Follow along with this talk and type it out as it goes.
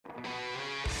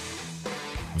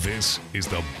This is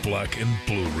the Black and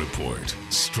Blue Report,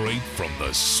 straight from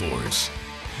the source.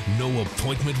 No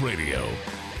appointment radio,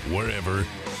 wherever,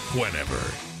 whenever.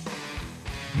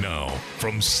 Now,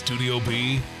 from Studio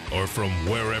B or from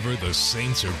wherever the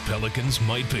Saints or Pelicans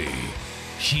might be,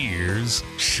 here's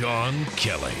Sean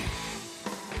Kelly.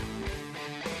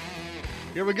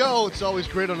 Here we go. It's always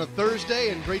great on a Thursday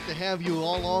and great to have you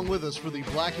all along with us for the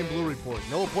Black and Blue Report.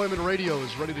 No Appointment Radio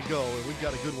is ready to go, and we've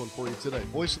got a good one for you today.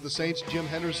 Voice of the Saints, Jim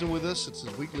Henderson, with us. It's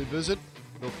his weekly visit.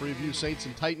 He'll preview Saints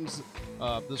and Titans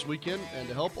this weekend, and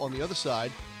to help on the other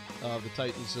side of the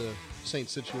Titans-Saints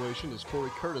situation is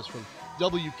Corey Curtis from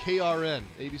WKRN,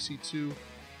 ABC2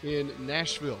 in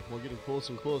Nashville. We're getting close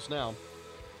and close now.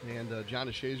 And John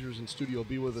DeShazer is in Studio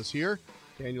B with us here.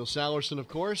 Daniel Salerson, of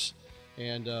course.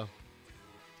 And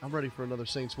I'm ready for another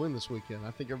Saints win this weekend. I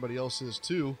think everybody else is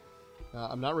too.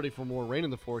 I'm not ready for more rain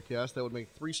in the forecast. That would make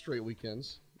 3 straight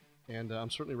weekends. And I'm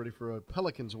certainly ready for a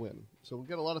Pelicans win. So we've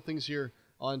got a lot of things here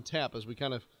on tap as we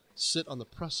kind of sit on the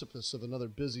precipice of another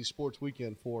busy sports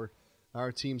weekend for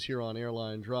our teams here on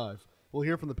Airline Drive. We'll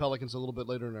hear from the Pelicans a little bit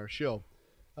later in our show.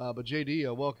 But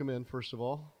JD, welcome in, first of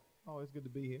all. Always good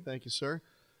to be here. Thank you, sir.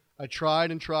 I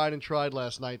tried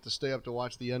last night to stay up to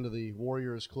watch the end of the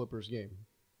Warriors-Clippers game.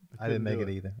 I didn't make it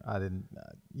either. I didn't,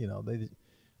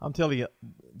 I'm telling you,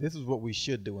 this is what we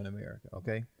should do in America,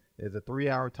 okay? There's a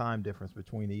 3-hour time difference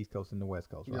between the East Coast and the West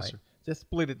Coast, right? Yes, sir. Just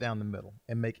split it down the middle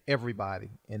and make everybody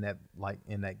in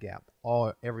that gap,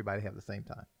 everybody have the same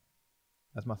time.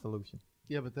 That's my solution.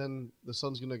 Yeah, but then the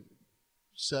sun's going to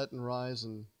set and rise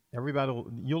and...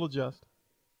 You'll adjust.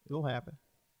 It'll happen.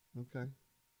 Okay.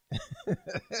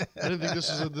 I didn't think this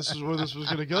is where this was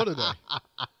going to go today.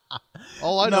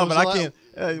 All I know but I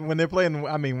can't. When they're playing,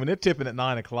 when they're tipping at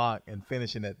 9:00 and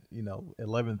finishing at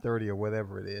 11:30 or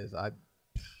whatever it is,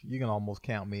 you can almost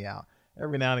count me out.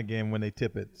 Every now and again, when they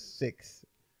tip at 6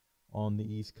 on the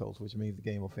East Coast, which means the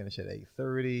game will finish at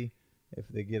 8:30. If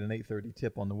they get an 8:30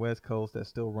 tip on the West Coast, that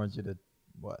still runs you to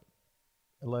what,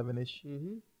 11ish.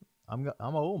 Mm-hmm.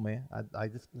 I'm old, man. I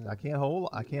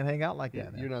can't hang out like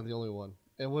that. You're not the only one.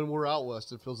 And when we're out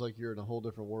west, it feels like you're in a whole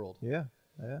different world. Yeah.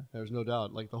 There's no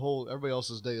doubt. Like everybody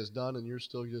else's day is done, and you're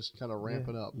still just kind of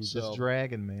ramping up. You're just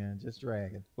dragging, man. Just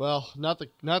dragging. Well, not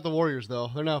the Warriors though.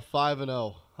 They're now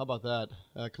 5-0. How about that?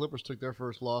 Clippers took their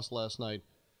first loss last night.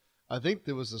 I think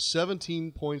there was a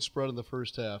 17-point spread in the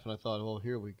first half, and I thought, well,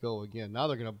 here we go again. Now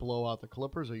they're going to blow out the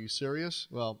Clippers. Are you serious?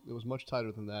 Well, it was much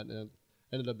tighter than that, and it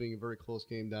ended up being a very close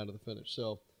game down to the finish.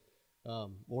 So,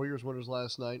 Warriors winners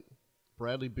last night.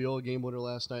 Bradley Beal, a game winner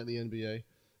last night in the NBA.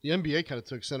 The NBA kind of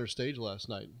took center stage last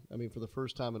night. For the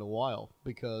first time in a while,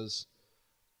 because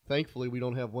thankfully we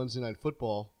don't have Wednesday night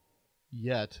football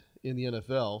yet in the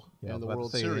NFL, and the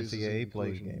World Series. NCAA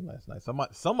played a game last night.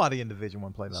 Somebody in Division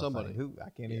I played last night. Who I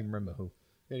can't even remember who.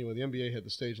 Anyway, the NBA had the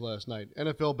stage last night.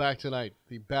 NFL back tonight.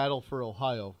 The battle for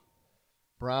Ohio.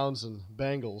 Browns and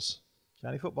Bengals.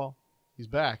 Johnny Football. He's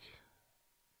back.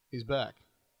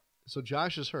 So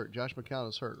Josh is hurt. Josh McCown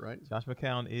is hurt, right? Josh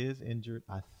McCown is injured.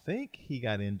 I think he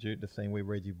got injured the same way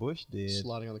Reggie Bush did.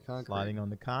 Sliding on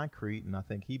the concrete, and I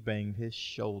think he banged his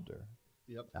shoulder.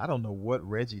 Yep. I don't know what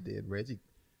Reggie did. Reggie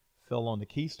fell on the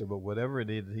keister, but whatever it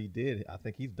is he did, I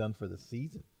think he's done for the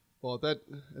season. Well, at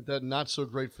that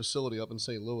not-so-great facility up in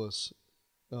St. Louis,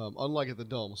 unlike at the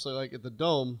Dome. So, like at the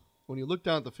Dome, when you look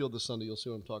down at the field this Sunday, you'll see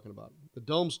what I'm talking about. The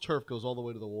Dome's turf goes all the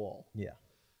way to the wall. Yeah.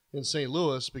 In St.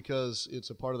 Louis, because it's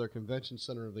a part of their convention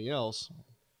center and everything else,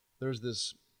 there's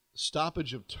this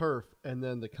stoppage of turf and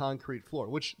then the concrete floor,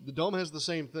 which the Dome has the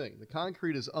same thing. The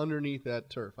concrete is underneath that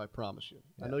turf, I promise you.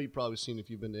 Yeah. I know you've probably seen if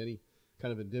you've been to any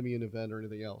kind of Endymion event or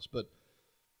anything else, but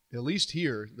at least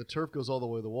here, the turf goes all the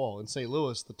way to the wall. In St.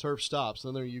 Louis, the turf stops. And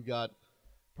then there you've got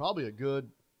probably a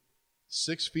good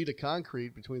 6 feet of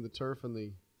concrete between the turf and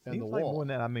the like wall. More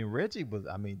than that. Reggie was,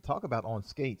 talk about on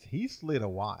skates. He slid a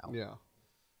while. Yeah.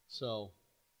 So,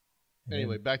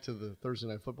 anyway, back to the Thursday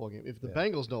night football game. If the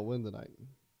Bengals don't win tonight,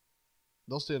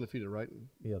 they'll stay undefeated, right?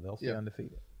 Yeah, they'll stay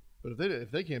undefeated. But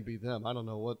if they can't beat them, I don't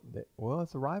know what. Well,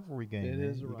 it's a rivalry game. It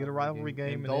is. You get a rivalry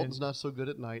game. And Dalton's not so good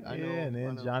at night. I know. And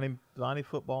then Johnny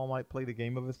Football might play the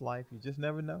game of his life. You just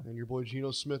never know. And your boy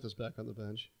Geno Smith is back on the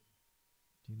bench.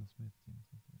 Geno Smith.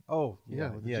 Oh,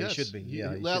 yeah, he should be.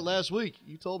 Last week,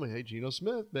 you told me, hey, Geno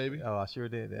Smith, baby. Oh, I sure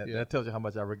did. That tells you how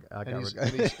much I got.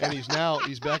 And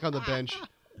he's back on the bench.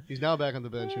 He's now back on the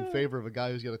bench in favor of a guy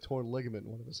who's got a torn ligament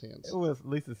in one of his hands. Well, at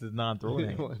least this is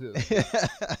non-throwing hand.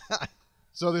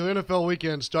 So the NFL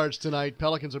weekend starts tonight.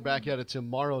 Pelicans are back at it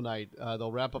tomorrow night.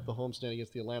 They'll wrap up the homestand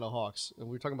against the Atlanta Hawks. And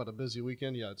we were talking about a busy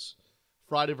weekend. Yeah, it's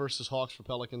Friday versus Hawks for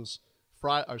Pelicans.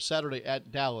 Saturday at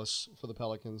Dallas for the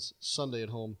Pelicans. Sunday at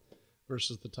home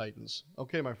versus the Titans.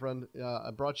 Okay, my friend,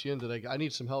 I brought you in today. I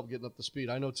need some help getting up to speed.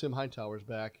 I know Tim Hightower's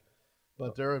back,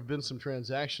 but there have been some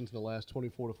transactions in the last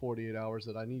 24 to 48 hours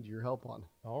that I need your help on.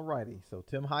 All righty. So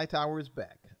Tim Hightower is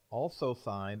back. Also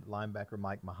signed linebacker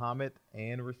Mike Muhammad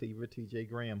and receiver T.J.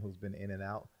 Graham, who's been in and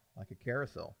out like a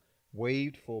carousel.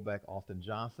 Waived fullback Austin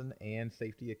Johnson and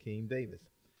safety Akeem Davis.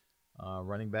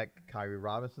 Running back Kyrie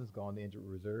Robinson's gone to injured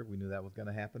reserve. We knew that was going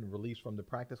to happen. Released from the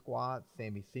practice squad,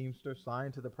 Sammy Seamster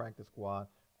signed to the practice squad.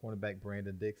 Cornerback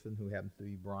Brandon Dixon, who happens to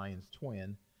be Brian's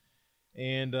twin.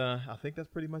 And I think that's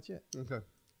pretty much it. Okay.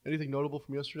 Anything notable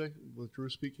from yesterday with Drew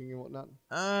speaking and whatnot?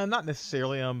 Not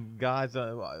necessarily. Guys,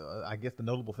 I guess the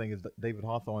notable thing is that David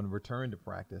Hawthorne returned to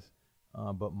practice.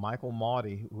 But Michael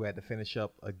Maudie, who had to finish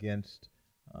up against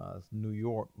New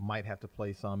York, might have to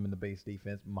play some in the base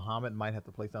defense. Muhammad might have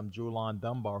to play some. Julon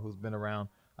Dunbar, who's been around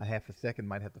a half a second,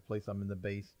 might have to play some in the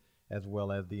base as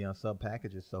well as the sub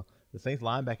packages. So the Saints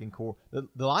linebacking core, the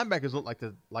linebackers look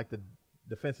like the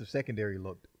defensive secondary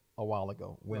looked a while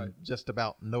ago when just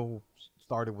about no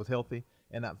starter was healthy.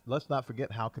 And let's not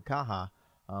forget how Kakaha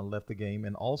left the game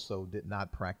and also did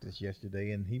not practice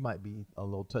yesterday, and he might be a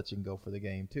little touch and go for the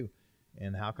game too.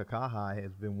 And how Kakaha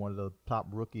has been one of the top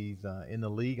rookies in the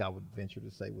league, I would venture to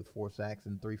say, with 4 sacks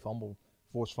and 3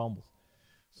 forced fumbles.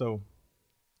 So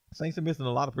Saints are missing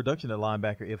a lot of production at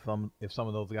linebacker if some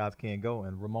of those guys can't go.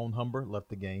 And Ramon Humber left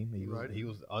the game. He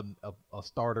was a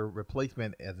starter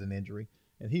replacement as an injury,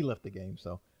 and he left the game.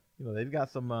 So they've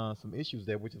got some issues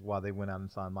there, which is why they went out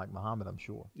and signed Mike Muhammad, I'm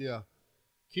sure. Yeah.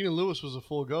 Keenan Lewis was a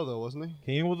full go, though, wasn't he?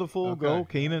 Keenan was a full go.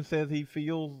 Keenan says he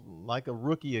feels like a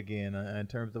rookie again in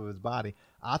terms of his body.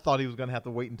 I thought he was going to have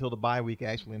to wait until the bye week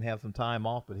actually and have some time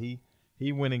off, but he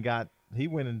went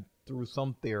and through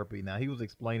some therapy. Now, he was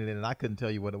explaining it, and I couldn't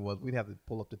tell you what it was. We'd have to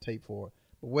pull up the tape for it.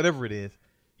 But whatever it is,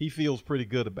 he feels pretty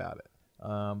good about it.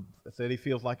 Said he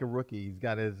feels like a rookie. He's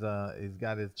got his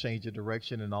change of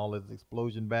direction and all his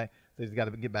explosion back. So he's got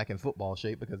to get back in football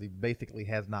shape because he basically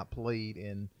has not played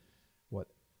in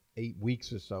 8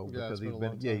 weeks or so, because he's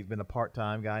been a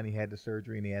part-time guy and he had the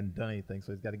surgery and he hadn't done anything,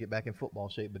 so he's got to get back in football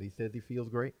shape. But he says he feels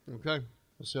great. Okay,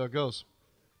 we'll see how it goes.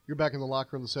 You're back in the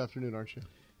locker room this afternoon, aren't you?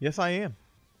 Yes, I am.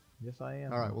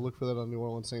 All right, we'll look for that on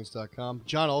NewOrleansSaints.com.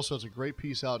 John also has a great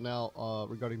piece out now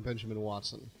regarding Benjamin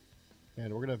Watson,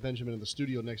 and we're gonna have Benjamin in the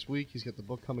studio next week. He's got the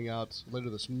book coming out later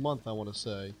this month, I want to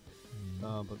say.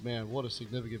 But man, what a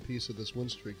significant piece of this win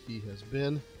streak he has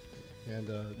been. And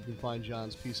you can find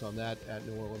John's piece on that at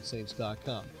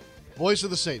NewOrleansSaints.com. Voice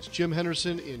of the Saints, Jim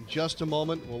Henderson, in just a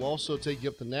moment. We'll also take you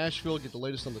up to Nashville, get the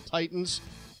latest on the Titans,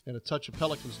 and a touch of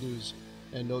Pelicans news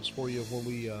and notes for you when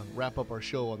we wrap up our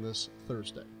show on this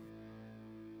Thursday.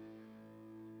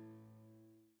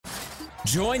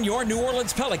 Join your New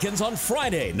Orleans Pelicans on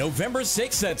Friday, November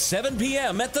 6th at 7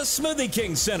 p.m. at the Smoothie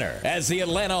King Center as the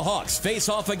Atlanta Hawks face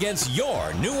off against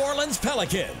your New Orleans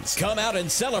Pelicans. Come out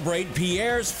and celebrate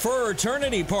Pierre's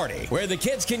Fraternity Party, where the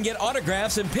kids can get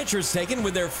autographs and pictures taken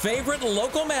with their favorite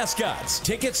local mascots.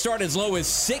 Tickets start as low as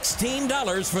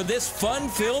 $16 for this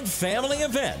fun-filled family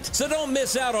event. So don't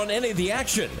miss out on any of the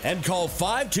action and call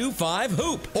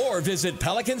 525-HOOP or visit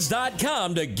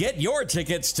Pelicans.com to get your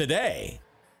tickets today.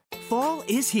 Fall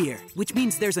is here, which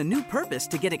means there's a new purpose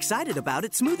to get excited about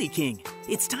at Smoothie King.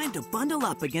 It's time to bundle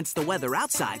up against the weather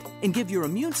outside and give your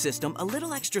immune system a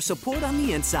little extra support on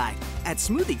the inside. At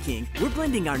Smoothie King, we're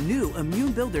blending our new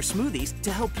Immune Builder smoothies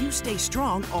to help you stay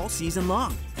strong all season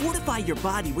long. Fortify your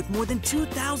body with more than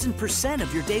 2,000%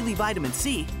 of your daily vitamin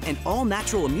C and all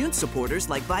natural immune supporters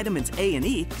like vitamins A and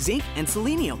E, zinc, and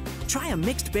selenium. Try a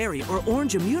mixed berry or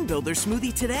orange Immune Builder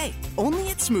smoothie today, only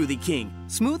at Smoothie King.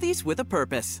 Smoothies with a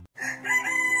purpose.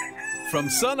 From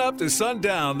sunup to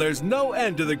sundown, there's no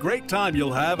end to the great time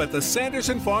you'll have at the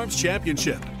Sanderson Farms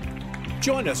Championship.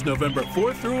 Join us November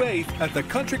 4th through 8th at the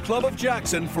Country Club of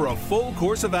Jackson for a full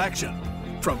course of action.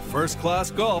 From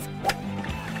first-class golf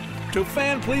to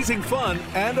fan-pleasing fun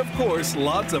and, of course,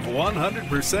 lots of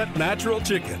 100% natural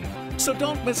chicken. So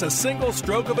don't miss a single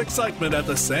stroke of excitement at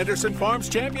the Sanderson Farms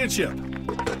Championship.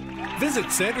 Visit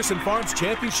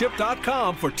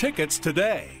SandersonFarmsChampionship.com for tickets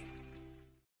today.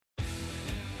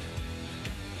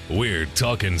 We're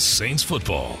talking Saints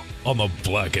football on the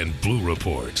Black and Blue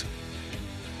Report.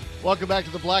 Welcome back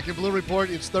to the Black and Blue Report.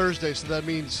 It's Thursday, so that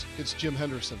means it's Jim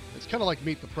Henderson. It's kind of like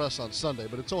Meet the Press on Sunday,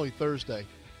 but it's only Thursday.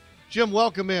 Jim,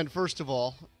 welcome in, first of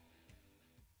all.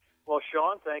 Well,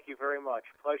 Sean, thank you very much.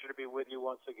 Pleasure to be with you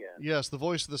once again. Yes, the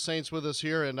voice of the Saints with us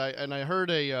here, and I heard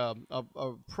a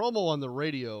promo on the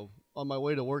radio on my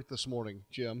way to work this morning,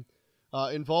 Jim,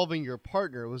 involving your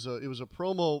partner. It was a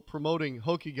promo promoting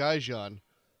Hokie Gaijan.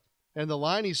 And the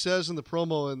line he says in the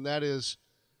promo, and that is,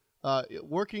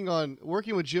 Working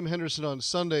with Jim Henderson on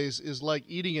Sundays is like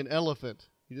eating an elephant.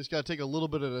 You just got to take a little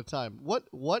bit at a time.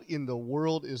 What in the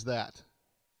world is that?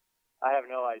 I have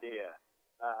no idea.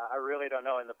 I really don't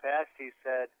know. In the past, he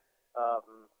said,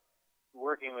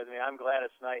 working with me, I'm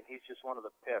Gladys Knight. He's just one of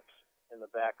the pips in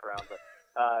the background. But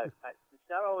it's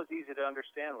not always easy to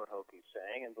understand what Hoki's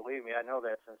saying. And believe me, I know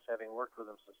that since having worked with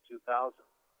him since 2000.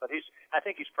 But I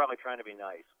think he's probably trying to be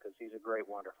nice because he's a great,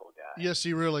 wonderful guy. Yes,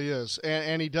 he really is.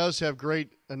 And he does have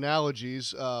great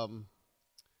analogies.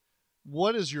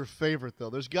 What is your favorite, though?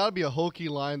 There's got to be a Hokie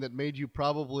line that made you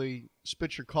probably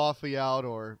spit your coffee out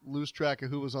or lose track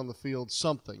of who was on the field,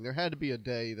 something. There had to be a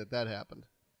day that happened.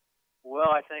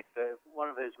 Well, I think one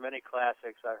of his many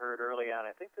classics I heard early on,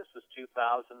 I think this was 2000,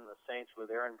 the Saints with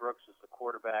Aaron Brooks as the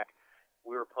quarterback.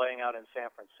 We were playing out in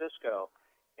San Francisco,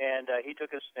 and he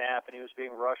took a snap, and he was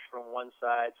being rushed from one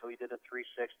side, so he did a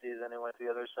 360, then he went to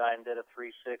the other side and did a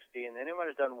 360, and then he might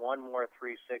have done one more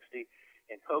 360,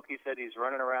 and Hokie said he's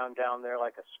running around down there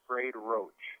like a sprayed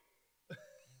roach.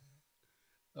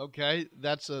 Okay,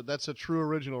 that's a true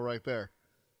original right there.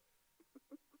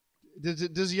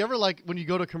 Does he ever, like, when you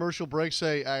go to commercial break,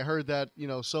 say, I heard that,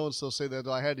 so-and-so say that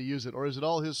I had to use it, or is it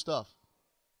all his stuff?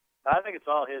 I think it's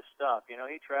all his stuff. He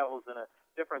travels in a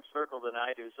different circle than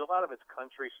I do. So a lot of it's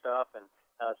country stuff and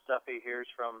stuff he hears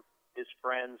from his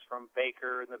friends from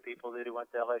Baker and the people that he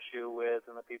went to LSU with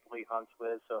and the people he hunts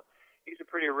with. So he's a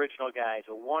pretty original guy.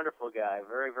 He's a wonderful guy,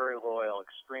 very, very loyal,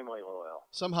 extremely loyal.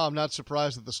 Somehow I'm not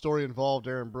surprised that the story involved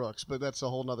Aaron Brooks, but that's a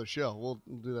whole nother show. We'll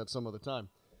do that some other time.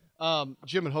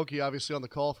 Jim and Hokie obviously on the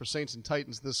call for Saints and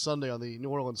Titans this Sunday on the New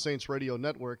Orleans Saints Radio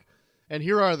Network. And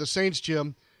here are the Saints,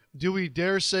 Jim. Do we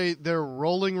dare say they're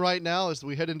rolling right now as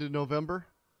we head into November?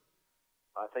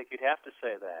 I think you'd have to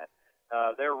say that.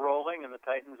 They're rolling and the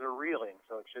Titans are reeling,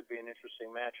 so it should be an interesting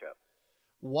matchup.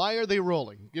 Why are they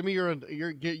rolling? Give me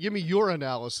your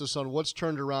analysis on what's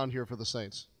turned around here for the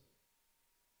Saints.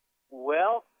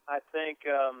 Well, I think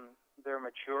they're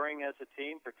maturing as a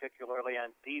team, particularly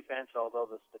on defense, although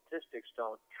the statistics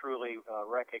don't truly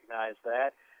recognize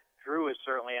that. Drew is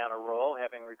certainly on a roll,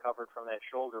 having recovered from that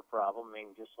shoulder problem. I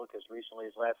mean, just look as recently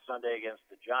as last Sunday against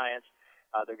the Giants.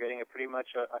 They're getting pretty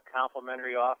much a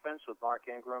complementary offense with Mark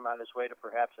Ingram on his way to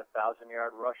perhaps a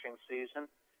 1,000-yard rushing season.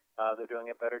 They're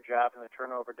doing a better job in the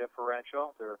turnover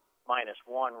differential. They're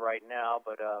 -1 right now,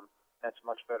 but that's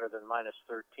much better than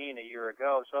 -13 a year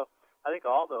ago. So I think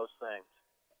all those things.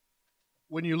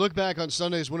 When you look back on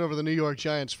Sunday's win over the New York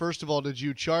Giants, first of all, did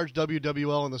you charge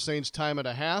WWL and the Saints time at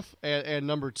a half? And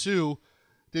number two,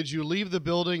 did you leave the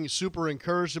building super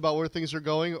encouraged about where things are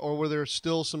going, or were there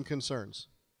still some concerns?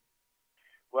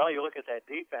 Well, you look at that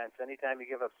defense. Anytime you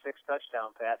give up 6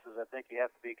 touchdown passes, I think you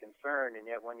have to be concerned. And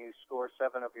yet when you score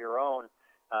 7 of your own,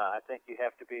 I think you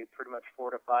have to be pretty much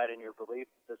fortified in your belief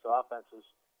that this offense is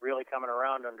really coming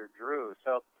around under Drew.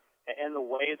 So, and the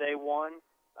way they won,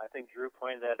 I think Drew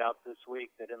pointed that out this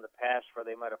week, that in the past where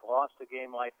they might have lost a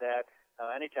game like that,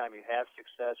 anytime you have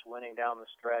success winning down the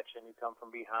stretch and you come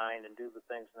from behind and do the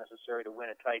things necessary to win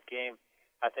a tight game,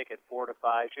 I think it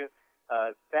fortifies you.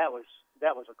 That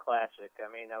was a classic.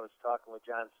 I mean, I was talking with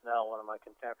John Snell, one of my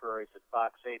contemporaries at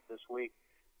Fox 8 this week,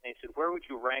 and he said, where would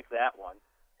you rank that one?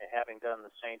 And having done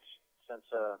the Saints since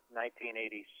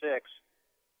 1986,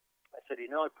 I said,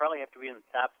 it'd probably have to be in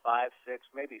the top 5, 6,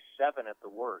 maybe 7 at the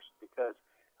worst, because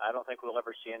I don't think we'll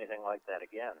ever see anything like that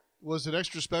again. Was it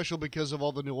extra special because of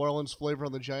all the New Orleans flavor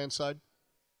on the Giants side?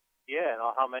 Yeah, and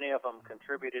how many of them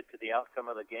contributed to the outcome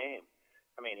of the game.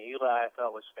 I mean, Eli I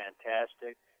thought was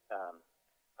fantastic.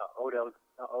 Odell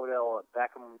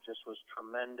Beckham just was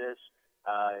tremendous.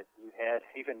 You had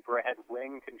even Brad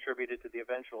Wing contributed to the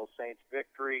eventual Saints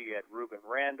victory. You had Ruben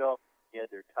Randall. You had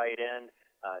their tight end,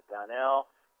 Donnell.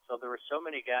 So there were so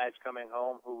many guys coming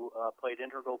home who played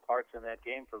integral parts in that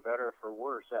game, for better or for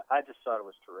worse. I just thought it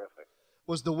was terrific.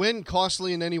 Was the win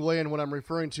costly in any way? And what I'm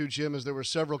referring to, Jim, is there were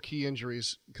several key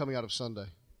injuries coming out of Sunday.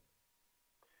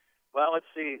 Well, let's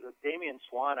see. Damian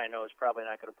Swan, I know, is probably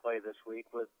not going to play this week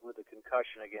with a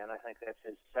concussion again. I think that's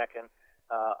his second.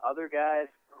 Other guys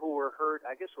who were hurt,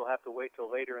 I guess we'll have to wait till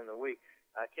later in the week.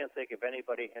 I can't think of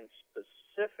anybody in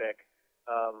specific,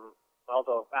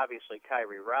 although obviously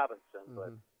Kyrie Robinson,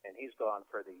 and he's gone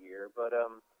for the year. But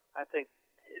I think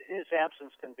his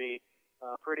absence can be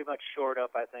pretty much shored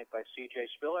up, I think, by C.J.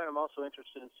 Spiller. And I'm also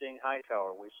interested in seeing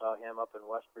Hightower. We saw him up in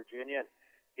West Virginia.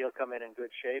 He'll come in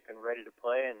good shape and ready to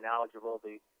play and knowledgeable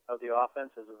of the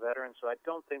offense as a veteran. So I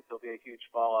don't think there'll be a huge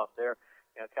fall off there.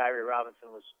 Kyrie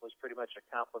Robinson was pretty much a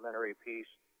complimentary piece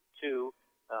too,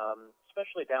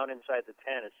 especially down inside the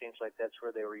 10. It seems like that's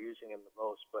where they were using him the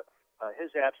most. But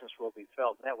his absence will be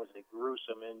felt, and that was a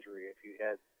gruesome injury if you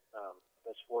had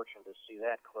misfortune to see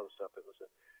that close up. It was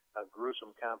a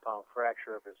gruesome compound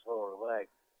fracture of his lower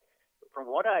leg. From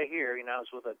what I hear, I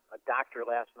was with a doctor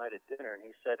last night at dinner, and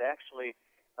he said actually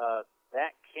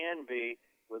that can be,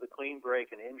 with a clean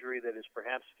break, an injury that is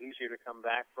perhaps easier to come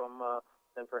back from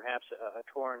than perhaps a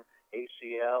torn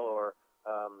ACL or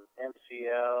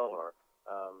MCL or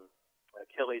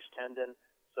Achilles tendon.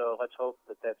 So let's hope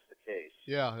that that's the case.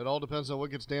 Yeah, it all depends on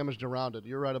what gets damaged around it.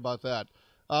 You're right about that.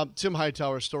 Tim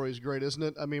Hightower's story is great, isn't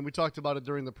it? I mean, we talked about it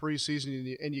during the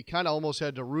preseason, and you kind of almost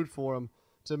had to root for him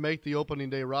to make the opening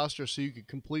day roster so you could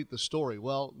complete the story.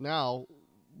 Well, now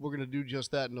we're going to do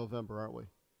just that in November, aren't we?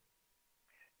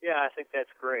 Yeah, I think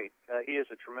that's great. He is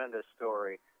a tremendous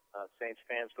story. Saints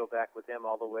fans go back with him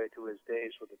all the way to his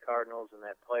days with the Cardinals in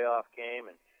that playoff game,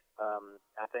 and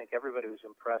I think everybody was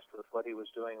impressed with what he was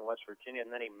doing in West Virginia.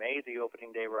 And then he made the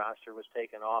opening day roster, was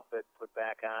taken off it, put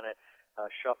back on it,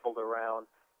 shuffled around,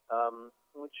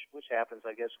 which happens,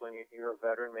 I guess, when you're a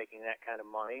veteran making that kind of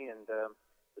money. And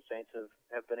the Saints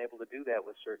have been able to do that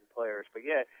with certain players. But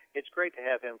yeah, it's great to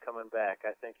have him coming back.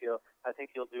 I think he'll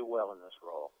do well in this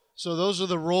role. So those are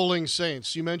the rolling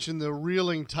Saints. You mentioned the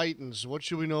reeling Titans. What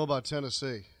should we know about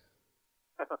Tennessee?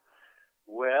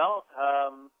 Well,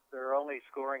 they're only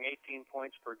scoring 18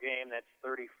 points per game. That's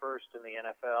 31st in the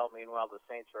NFL. Meanwhile, the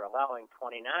Saints are allowing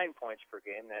 29 points per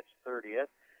game. That's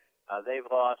 30th. They've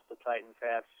lost, the Titans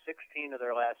have 16 of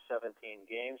their last 17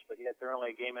 games, but yet they're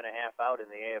only a game and a half out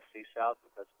in the AFC South.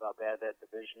 That's how bad that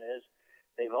division is.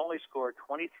 They've only scored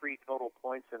 23 total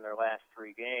points in their last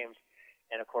 3 games.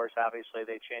 And, of course, obviously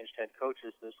they changed head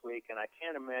coaches this week, and I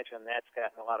can't imagine that's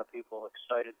gotten a lot of people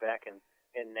excited back in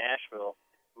Nashville.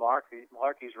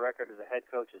 Markey's record as a head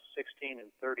coach is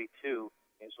 16-32.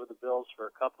 He was with the Bills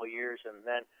for a couple of years, and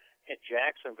then at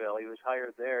Jacksonville, he was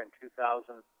hired there in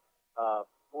 2014,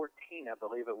 I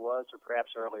believe it was, or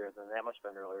perhaps earlier than that. Must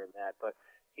have been earlier than that. But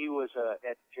he was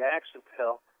at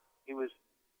Jacksonville. He was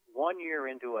 1 year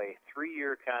into a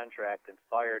 3-year contract and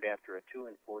fired after a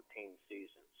 2-14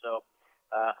 season. So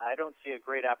I don't see a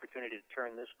great opportunity to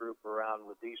turn this group around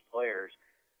with these players.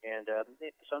 And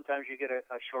sometimes you get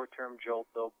a short-term jolt,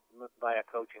 though, by a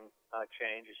coaching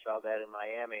change. You saw that in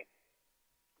Miami.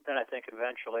 Then I think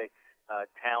eventually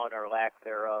talent or lack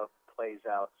thereof plays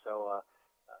out. So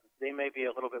they may be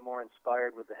a little bit more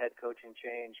inspired with the head coaching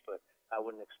change, but I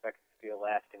wouldn't expect it to be a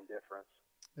lasting difference.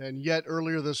 And yet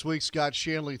earlier this week, Scott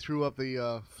Shanley threw up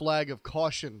the flag of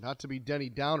caution, not to be Denny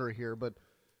Downer here, but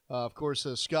of course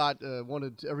Scott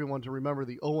wanted everyone to remember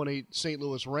the 0-8 St.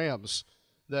 Louis Rams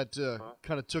that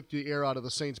kind of took the air out of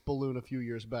the Saints' balloon a few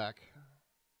years back.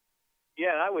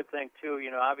 Yeah, I would think, too,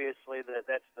 obviously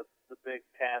that's the big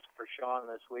task for Sean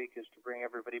this week is to bring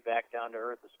everybody back down to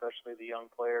earth, especially the young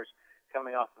players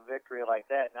coming off a victory like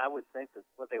that. And I would think that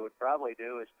what they would probably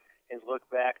do is look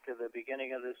back to the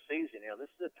beginning of this season.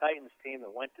 This is a Titans team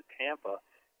that went to Tampa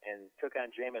and took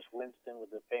on Jameis Winston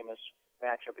with the famous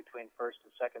matchup between first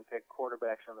and second pick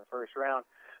quarterbacks in the first round.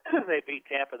 They beat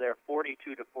Tampa there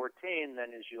 42-14.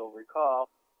 Then, as you'll recall,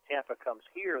 Tampa comes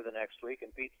here the next week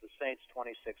and beats the Saints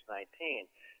 26-19.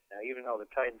 Now, even though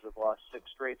the Titans have lost 6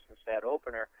 straight since that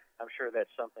opener, I'm sure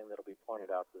that's something that'll be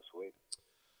pointed out this week.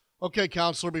 Okay,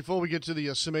 Counselor, before we get to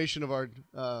the summation of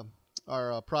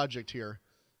our project here,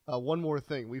 one more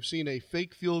thing. We've seen a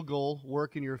fake field goal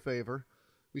work in your favor.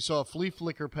 We saw a flea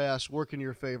flicker pass work in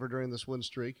your favor during this win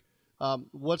streak.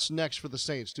 What's next for the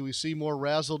Saints? Do we see more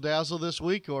razzle-dazzle this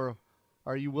week, or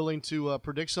are you willing to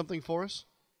predict something for us?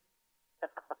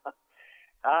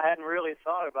 I hadn't really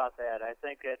thought about that. I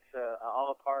think it's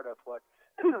all a part of what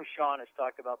Sean has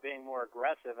talked about, being more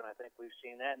aggressive, and I think we've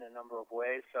seen that in a number of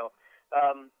ways. So,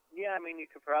 you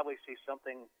could probably see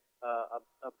something,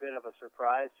 a bit of a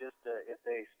surprise, just if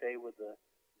they stay with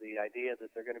the idea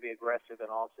that they're going to be aggressive in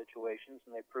all situations,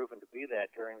 and they've proven to be that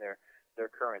during their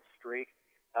current streak.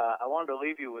 I wanted to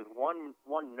leave you with one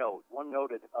note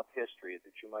of history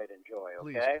that you might enjoy,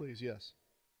 okay? Please, yes.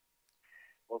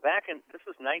 Well, this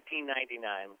was 1999.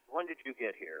 When did you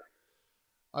get here?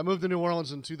 I moved to New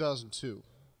Orleans in 2002.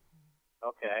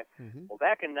 Okay. Mm-hmm. Well,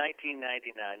 back in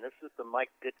 1999, this is the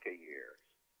Mike Ditka years.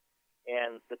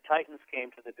 And the Titans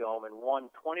came to the Dome and won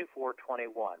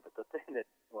 24-21. But the thing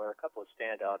a couple of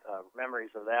standout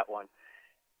memories of that one,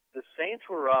 the Saints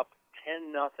were up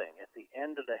 10-0 at the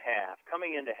end of the half,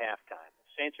 coming into halftime.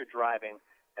 The Saints are driving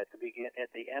at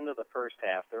the end of the first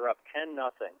half. They're up 10-0.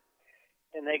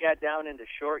 And they got down into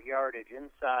short yardage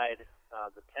inside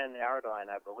the 10-yard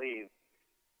line, I believe.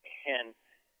 And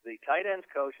the tight ends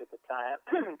coach at the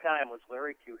time was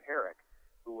Larry Q. Herrick,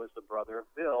 who was the brother of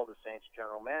Bill, the Saints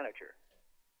general manager.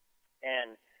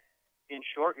 And in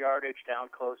short yardage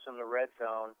down close in the red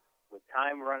zone, with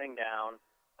time running down,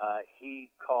 he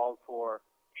called for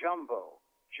jumbo,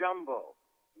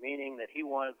 meaning that he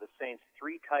wanted the Saints'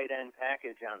 3 tight end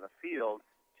package on the field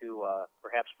to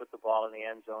perhaps put the ball in the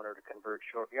end zone or to convert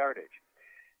short yardage.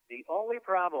 The only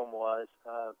problem was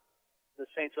the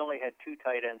Saints only had 2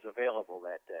 tight ends available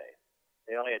that day.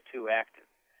 They only had 2 active.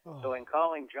 So in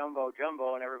calling jumbo,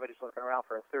 and everybody's looking around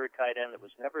for a 3rd tight end that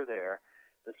was never there,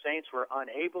 the Saints were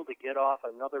unable to get off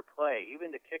another play, even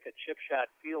to kick a chip shot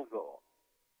field goal.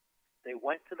 They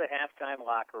went to the halftime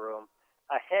locker room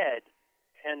ahead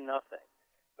 10-0.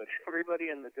 But everybody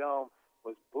in the dome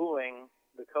was booing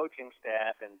the coaching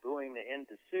staff and booing the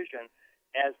indecision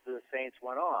as the Saints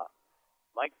went off.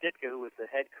 Mike Ditka, who was the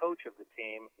head coach of the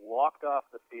team, walked off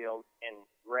the field and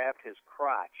grabbed his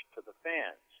crotch to the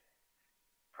fans.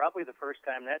 Probably the first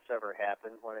time that's ever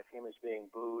happened when a team is being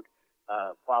booed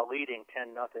while leading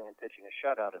 10-0 and pitching a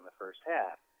shutout in the first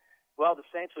half. Well, the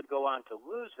Saints would go on to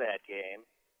lose that game,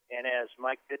 and as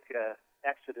Mike Ditka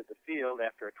exited the field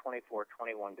after a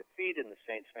 24-21 defeat and the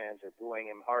Saints fans are booing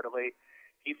him heartily,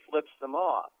 he flips them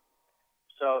off.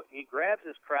 So he grabs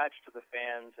his crotch to the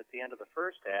fans at the end of the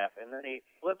first half, and then he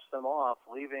flips them off,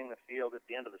 leaving the field at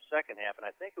the end of the second half. And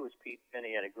I think it was Pete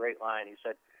Finney had a great line. He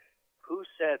said, "Who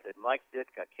said that Mike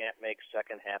Ditka can't make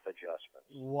second-half adjustments?"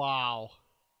 Wow.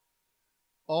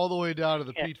 All the way down to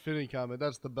the Pete Finney comment.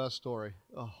 That's the best story.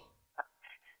 Oh.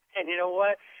 And you know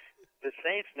what? The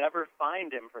Saints never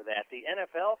fined him for that. The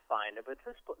NFL fined him, but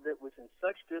that was in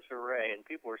such disarray, and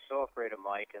people were so afraid of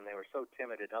Mike, and they were so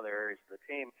timid in other areas of the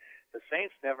team. The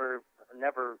Saints never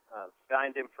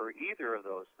fined him for either of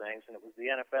those things, and it was the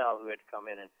NFL who had to come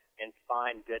in and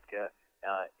fine Ditka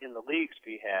in the league's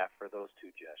behalf for those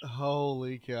 2 gestures.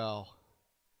 Holy cow!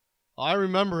 I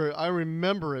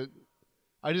remember it.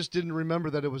 I just didn't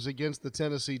remember that it was against the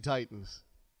Tennessee Titans,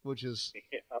 which is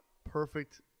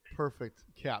perfect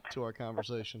cap to our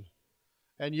conversation.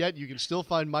 And yet you can still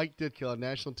find Mike Ditka on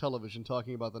national television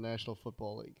talking about the National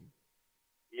Football League.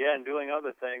 Yeah, and doing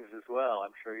other things as well.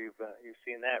 I'm sure you've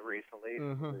seen that recently,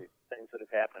 the things that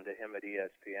have happened to him at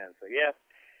ESPN. So, yeah,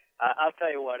 I'll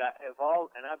tell you what,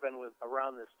 I've been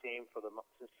around this team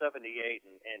since 78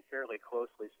 and fairly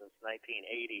closely since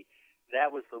 1980.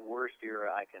 That was the worst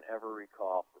era I can ever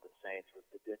recall for the Saints, was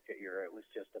the Ditka era. It was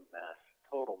just a mess,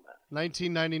 total mess.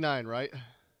 1999, right?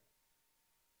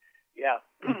 Yeah.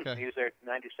 Okay. He was there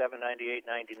 97, 98,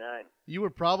 99. You were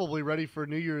probably ready for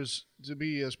New Year's to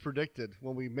be as predicted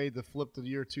when we made the flip to the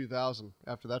year 2000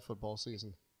 after that football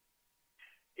season.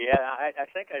 Yeah, I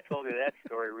think I told you that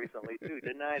story recently, too,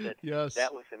 didn't I? Yes.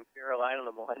 That was in Carolina,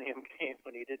 the Millennium game,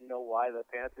 when he didn't know why the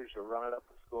Panthers were running up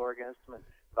the score against him and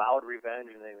vowed revenge,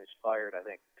 and then he was fired, I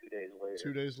think, 2 days later.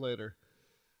 2 days later.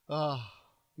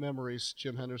 Memories,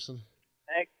 Jim Henderson.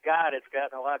 Thank God it's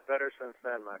gotten a lot better since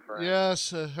then, my friend.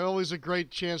 Yes, always a great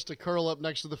chance to curl up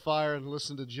next to the fire and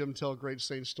listen to Jim tell great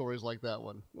Saints stories like that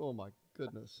one. Oh, my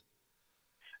goodness.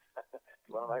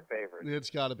 One of my favorites. It's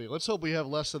got to be. Let's hope we have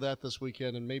less of that this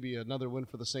weekend and maybe another win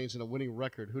for the Saints and a winning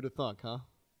record. Who'd have thunk, huh?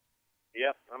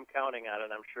 Yep, I'm counting on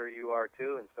it. I'm sure you are,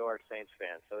 too, and so are Saints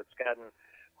fans. So it's gotten a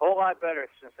whole lot better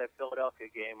since that Philadelphia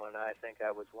game when I think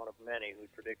I was one of many who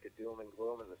predicted doom and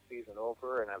gloom and the season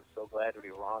over, and I'm so glad to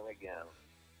be wrong again.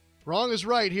 Wrong is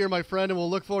right here, my friend, and we'll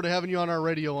look forward to having you on our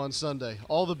radio on Sunday.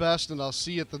 All the best, and I'll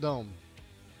see you at the Dome.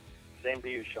 Same to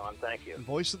you, Sean. Thank you. And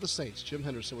voice of the Saints, Jim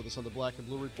Henderson, with us on the Black and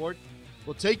Blue Report.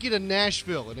 We'll take you to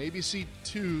Nashville and ABC's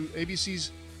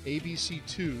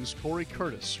ABC2's Corey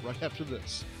Curtis right after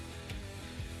this.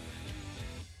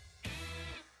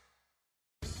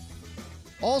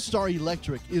 All-Star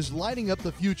Electric is lighting up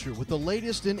the future with the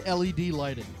latest in LED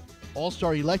lighting.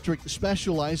 All-Star Electric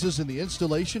specializes in the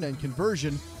installation and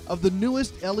conversion of the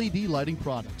newest LED lighting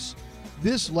products.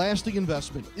 This lasting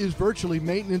investment is virtually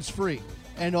maintenance-free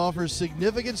and offers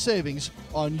significant savings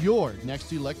on your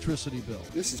next electricity bill.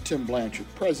 This is Tim Blanchard,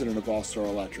 president of All-Star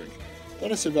Electric.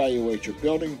 Let us evaluate your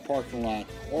building, parking lot,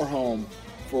 or home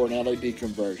for an LED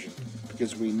conversion,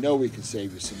 because we know we can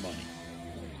save you some money.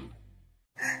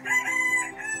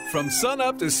 From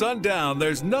sunup to sundown,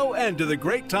 there's no end to the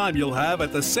great time you'll have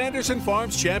at the Sanderson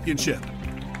Farms Championship.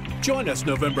 Join us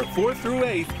November 4th through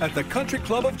 8th at the Country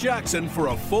Club of Jackson for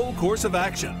a full course of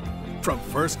action. From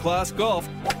first-class golf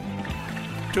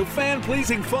to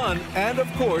fan-pleasing fun and,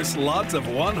 of course, lots of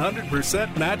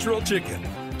 100% natural chicken.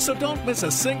 So don't miss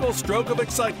a single stroke of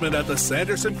excitement at the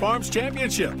Sanderson Farms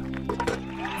Championship.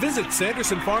 Visit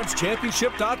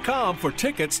SandersonFarmsChampionship.com for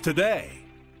tickets today.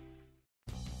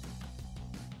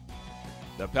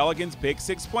 The Pelicans Pick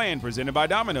 6 plan presented by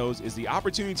Domino's is the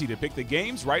opportunity to pick the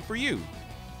games right for you.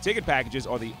 Ticket packages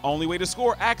are the only way to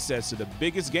score access to the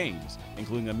biggest games,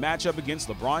 including a matchup against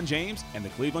LeBron James and the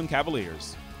Cleveland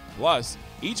Cavaliers. Plus,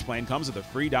 each plan comes with a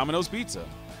free Domino's pizza.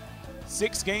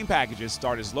 6 game packages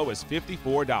start as low as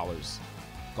 $54.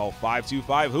 Call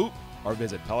 525-HOOP or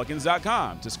visit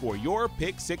Pelicans.com to score your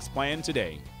Pick 6 plan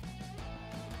today.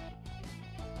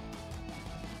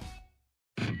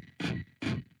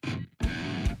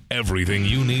 Everything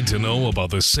you need to know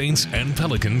about the Saints and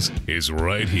Pelicans is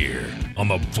right here on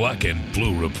the Black and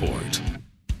Blue Report.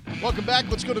 Welcome back.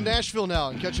 Let's go to Nashville now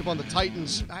and catch up on the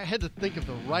Titans. I had to think of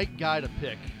the right guy to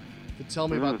pick to tell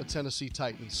me about the Tennessee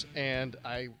Titans. And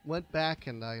I went back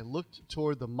and I looked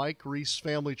toward the Mike Reese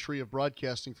family tree of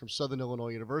broadcasting from Southern Illinois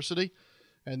University.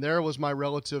 And there was my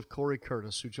relative, Corey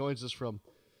Curtis, who joins us from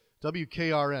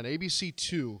WKRN,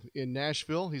 ABC2 in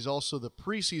Nashville. He's also the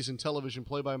preseason television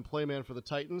play-by-play man for the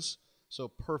Titans. So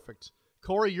perfect.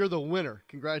 Corey, you're the winner.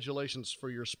 Congratulations for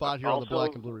your spot here on the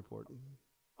Black and Blue Report.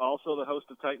 Also the host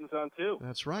of Titans on 2.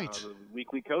 That's right. The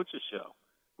weekly coaches show,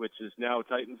 which is now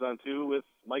Titans on 2 with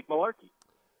Mike Mularkey.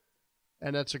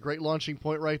 And that's a great launching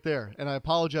point right there. And I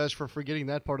apologize for forgetting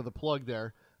that part of the plug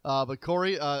there. But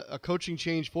Corey, a coaching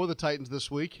change for the Titans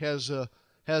this week has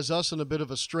us in a bit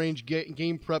of a strange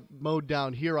game prep mode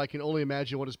down here. I can only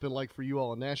imagine what it's been like for you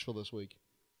all in Nashville this week.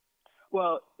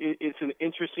 Well, it's an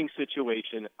interesting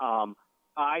situation.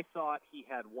 I thought he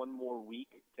had one more week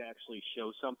to actually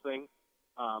show something,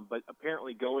 but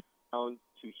apparently going down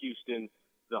to Houston,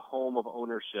 the home of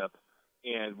ownership,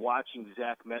 and watching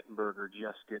Zach Mettenberger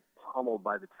just get pummeled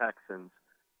by the Texans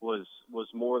was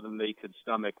more than they could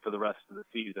stomach for the rest of the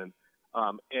season.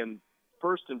 And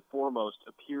first and foremost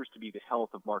appears to be the health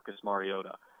of Marcus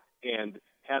Mariota and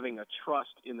having a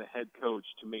trust in the head coach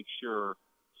to make sure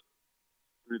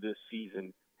through this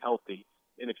season healthy.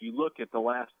 And if you look at the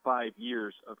last 5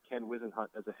 years of Ken Wisenhunt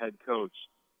as a head coach,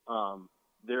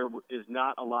 there is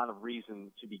not a lot of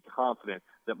reason to be confident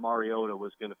that Mariota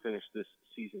was going to finish this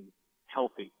season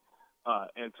healthy.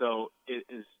 And so it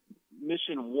is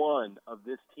mission one of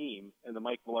this team in the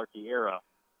Mike Mularkey era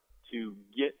to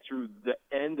get through the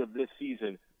end of this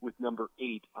season with number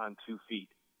 8 on 2 feet.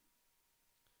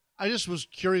 I just was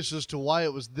curious as to why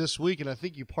it was this week, and I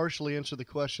think you partially answered the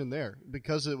question there.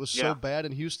 Because it was so bad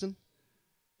in Houston?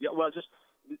 Yeah, well, just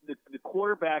the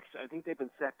quarterbacks, I think they've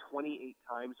been sacked 28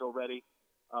 times already.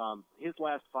 His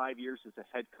last 5 years as a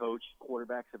head coach,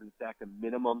 quarterbacks have been sacked a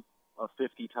minimum of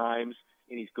 50 times,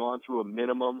 and he's gone through a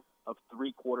minimum of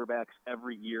 3 quarterbacks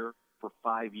every year for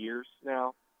 5 years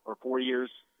now, or 4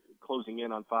 years, closing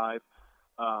in on 5.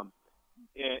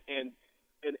 And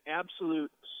an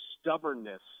absolute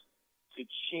stubbornness to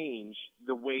change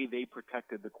the way they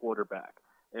protected the quarterback,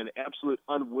 an absolute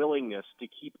unwillingness to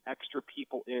keep extra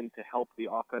people in to help the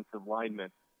offensive linemen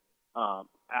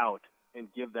out and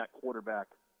give that quarterback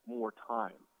more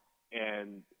time.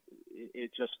 And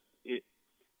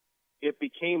it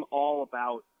became all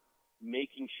about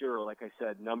making sure, like I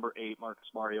said, number 8, Marcus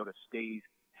Mariota, stays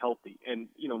healthy. And,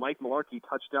 Mike Mularkey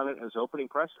touched on it in his opening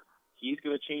presser. He's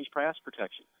going to change pass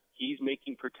protection. He's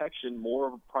making protection more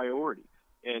of a priority.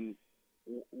 And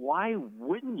why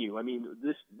wouldn't you? I mean,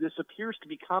 this appears to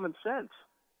be common sense.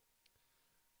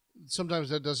 Sometimes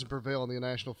that doesn't prevail in the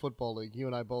National Football League. You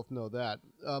and I both know that.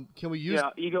 Can we use? Yeah,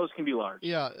 egos can be large.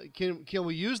 Yeah, can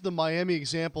we use the Miami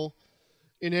example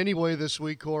in any way this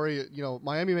week, Corey?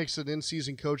 Miami makes an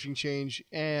in-season coaching change,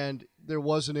 and there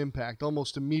was an impact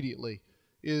almost immediately.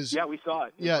 We saw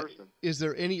it in person. Is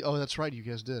there any? Oh, that's right, you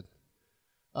guys did.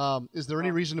 Is there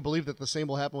any reason to believe that the same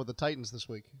will happen with the Titans this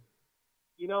week?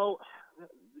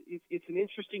 It's an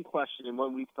interesting question and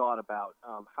one we've thought about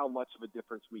how much of a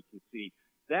difference we can see.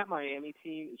 That Miami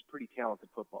team is a pretty talented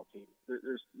football team.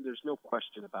 There's no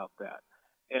question about that.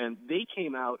 And they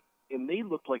came out and they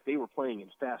looked like they were playing in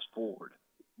fast forward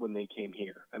when they came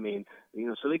here. I mean,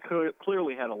 so they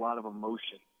clearly had a lot of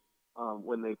emotion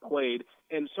when they played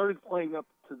and started playing up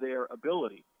to their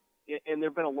ability. And there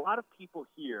have been a lot of people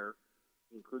here,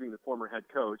 including the former head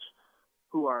coach,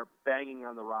 who are banging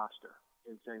on the roster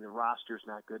and saying the roster's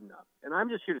not good enough. And I'm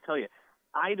just here to tell you,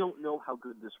 I don't know how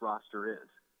good this roster is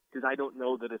because I don't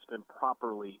know that it's been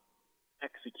properly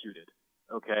executed,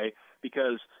 okay?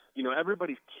 Because,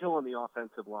 everybody's killing the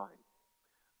offensive line.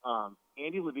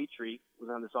 Andy Levitre was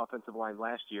on this offensive line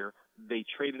last year. They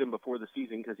traded him before the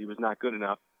season because he was not good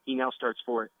enough. He now starts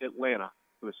for Atlanta,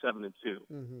 who is 7-2.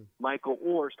 Mm-hmm. Michael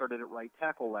Orr started at right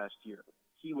tackle last year.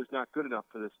 He was not good enough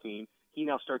for this team. He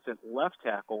now starts at left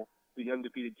tackle, the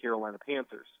undefeated Carolina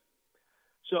Panthers.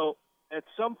 So at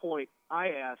some point, I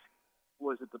asked,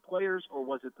 was it the players or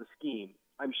was it the scheme?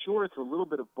 I'm sure it's a little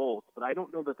bit of both, but I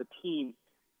don't know that the team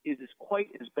is quite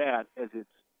as bad as it's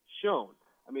shown.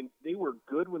 I mean, they were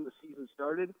good when the season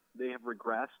started. They have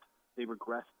regressed. They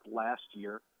regressed last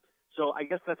year. So I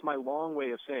guess that's my long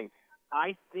way of saying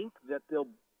I think that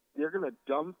they're going to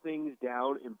dumb things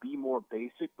down and be more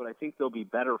basic, but I think they'll be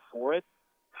better for it.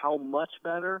 How much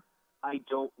better, I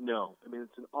don't know. I mean,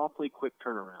 it's an awfully quick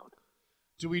turnaround.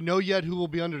 Do we know yet who will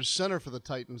be under center for the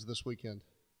Titans this weekend?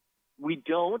 We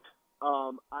don't.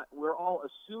 We're all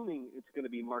assuming it's going to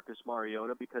be Marcus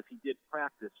Mariota because he did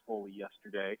practice fully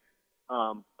yesterday.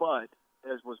 But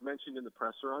as was mentioned in the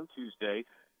presser on Tuesday,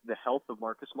 the health of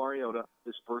Marcus Mariota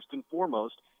is first and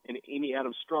foremost. And Amy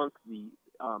Adams Strunk,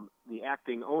 the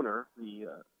acting owner,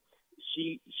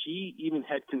 she even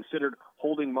had considered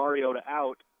holding Mariota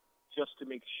out just to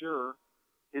make sure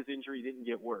his injury didn't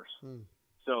get worse.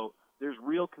 So there's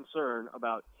real concern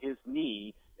about his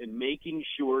knee and making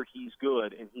sure he's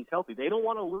good and he's healthy. They don't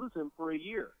want to lose him for a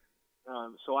year.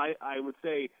 So I would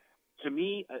say, to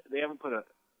me, they haven't put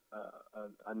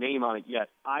a name on it yet.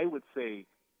 I would say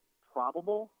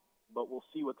probable, but we'll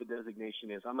see what the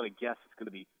designation is. I'm going to guess it's going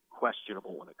to be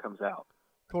questionable when it comes out.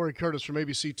 Corey Curtis from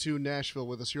ABC2 Nashville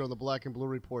with us here on the Black and Blue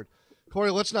Report.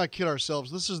 Corey, let's not kid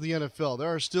ourselves. This is the NFL. There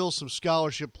are still some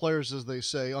scholarship players, as they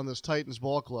say, on this Titans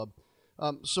ball club.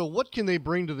 So what can they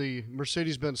bring to the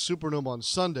Mercedes-Benz Superdome on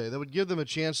Sunday that would give them a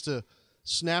chance to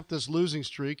snap this losing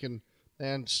streak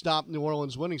and stop New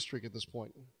Orleans' winning streak at this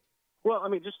point? Well, I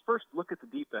mean, just first look at the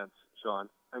defense, Sean.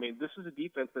 I mean, this is a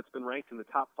defense that's been ranked in the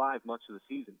top 5 much of the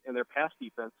season, and their pass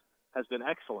defense has been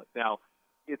excellent. Now,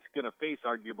 it's going to face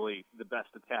arguably the best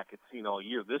attack it's seen all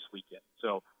year this weekend.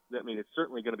 So, I mean, it's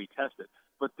certainly going to be tested.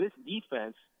 But this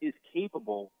defense is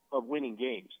capable of winning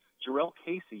games. Jarrell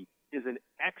Casey is an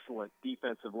excellent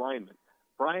defensive lineman.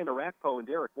 Brian Arakpo and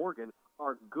Derek Morgan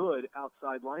are good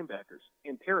outside linebackers.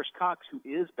 And Parrish Cox, who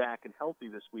is back and healthy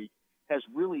this week, has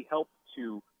really helped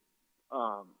to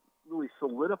really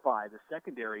solidify the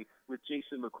secondary with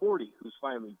Jason McCourty, who's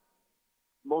finally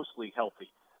mostly healthy.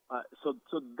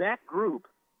 So that group,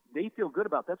 they feel good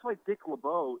about. That's why Dick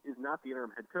LeBeau is not the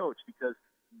interim head coach, because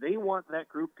they want that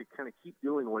group to kind of keep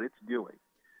doing what it's doing.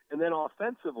 And then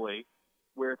offensively,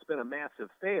 where it's been a massive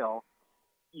fail,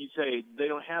 you say they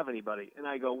don't have anybody. And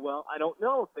I go, well, I don't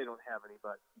know if they don't have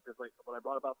anybody, because like what I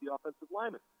brought about the offensive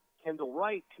lineman. Kendall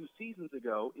Wright 2 seasons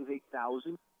ago is a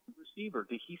 1,000 receiver.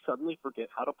 Did he suddenly forget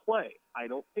how to play? I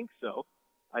don't think so.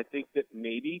 I think that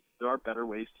maybe there are better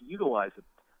ways to utilize him.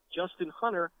 Justin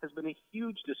Hunter has been a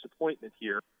huge disappointment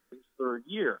here in his 3rd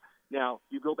year. Now,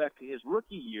 you go back to his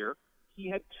rookie year, he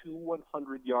had 2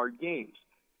 100-yard games.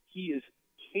 He is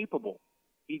capable.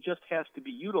 He just has to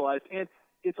be utilized, and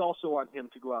it's also on him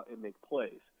to go out and make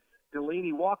plays.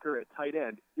 Delaney Walker at tight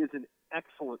end is an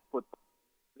excellent football.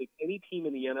 I think any team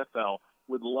in the NFL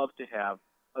would love to have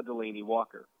a Delaney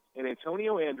Walker. And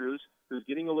Antonio Andrews, who's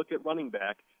getting a look at running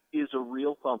back, is a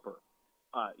real thumper.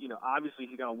 Obviously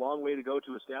he's got a long way to go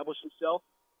to establish himself,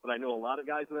 but I know a lot of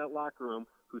guys in that locker room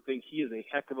who think he is a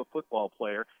heck of a football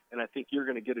player, and I think you're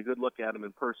going to get a good look at him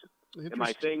in person. Am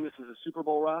I saying this is a Super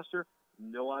Bowl roster?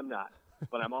 No, I'm not.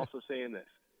 But I'm also saying this.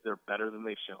 They're better than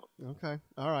they've shown. Okay.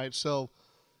 All right. So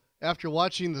after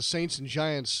watching the Saints and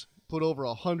Giants put over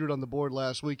 100 on the board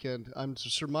last weekend, I'm to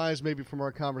surmise maybe from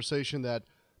our conversation that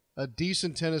a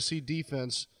decent Tennessee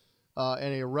defense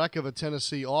and a wreck of a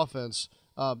Tennessee offense,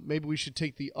 maybe we should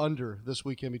take the under this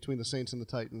weekend between the Saints and the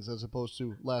Titans as opposed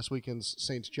to last weekend's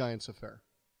Saints-Giants affair.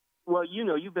 Well,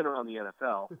 you've been around the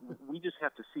NFL. We just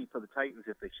have to see for the Titans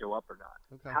if they show up or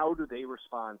not. Okay. How do they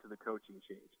respond to the coaching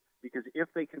change? Because if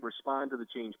they can respond to the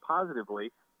change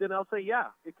positively, then I'll say, yeah,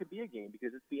 it could be a game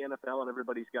because it's the NFL and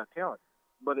everybody's got talent.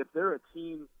 But if they're a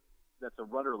team that's a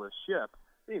rudderless ship,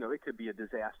 it could be a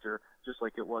disaster just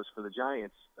like it was for the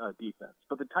Giants defense.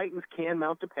 But the Titans can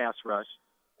mount a pass rush,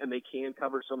 and they can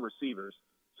cover some receivers.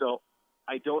 So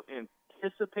I don't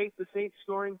anticipate the Saints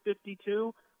scoring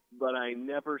 52, but I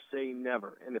never say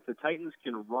never. And if the Titans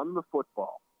can run the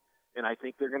football, and I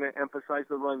think they're going to emphasize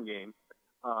the run game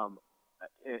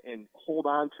and hold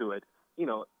on to it,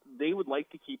 they would like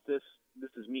to keep this. This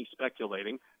is me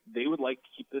speculating. They would like to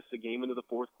keep this a game into the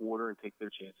 4th quarter and take their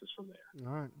chances from there.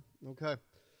 All right. Okay.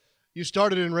 You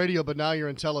started in radio, but now you're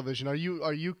in television. Are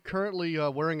you currently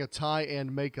wearing a tie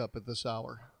and makeup at this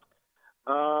hour?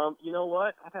 You know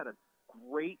what? I've had a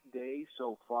great day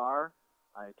so far.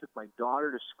 I took my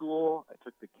daughter to school. I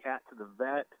took the cat to the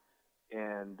vet.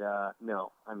 And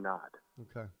no, I'm not.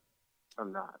 Okay.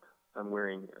 I'm not. I'm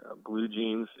wearing blue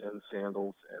jeans and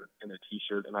sandals and a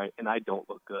T-shirt, and I don't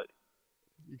look good.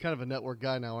 You're kind of a network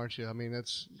guy now, aren't you? I mean,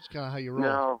 it's kind of how you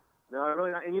roll. No, I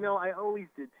really not. And, I always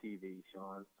did TV,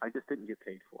 Sean. I just didn't get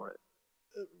paid for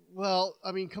it. Well,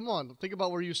 I mean, come on. Think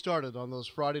about where you started on those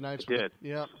Friday nights. I did.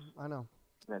 Yeah, I know.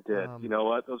 I did. You know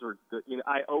what? Those were good.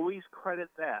 I always credit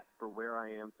that for where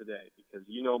I am today because,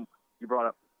 you brought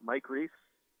up Mike Reese.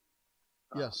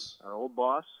 Yes. Our old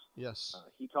boss. Yes.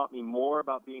 He taught me more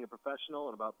about being a professional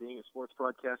and about being a sports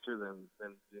broadcaster than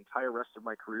the entire rest of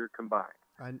my career combined.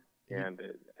 And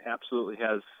it absolutely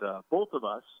has both of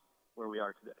us where we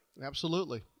are today.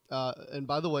 Absolutely. And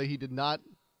by the way, he did not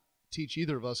teach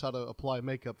either of us how to apply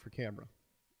makeup for camera.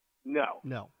 No.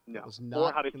 It was not,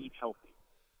 or how to eat healthy.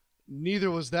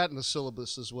 Neither was that in the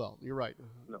syllabus as well. You're right.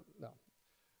 No.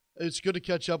 It's good to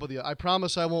catch up with you. I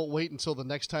promise I won't wait until the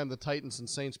next time the Titans and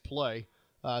Saints play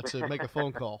to make a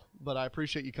phone call. But I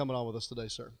appreciate you coming on with us today,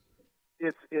 sir.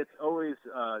 It's always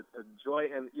a joy.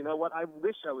 And you know what? I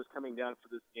wish I was coming down for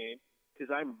this game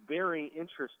because I'm very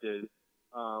interested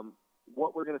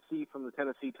what we're going to see from the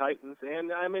Tennessee Titans,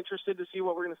 and I'm interested to see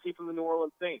what we're going to see from the New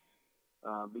Orleans Saints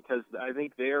because I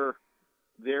think they're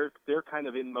kind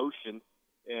of in motion,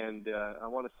 and I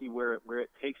want to see where it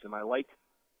takes them. I like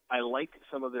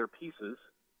some of their pieces.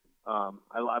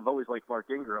 I've always liked Mark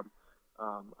Ingram.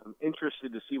 I'm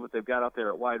interested to see what they've got out there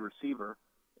at wide receiver,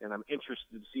 and I'm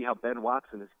interested to see how Ben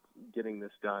Watson is getting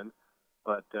this done.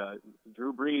 But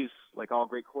Drew Brees, like all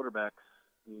great quarterbacks,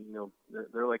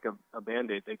 they're like a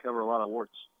Band-Aid. They cover a lot of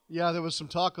warts. Yeah, there was some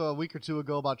talk a week or two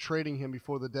ago about trading him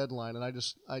before the deadline, and I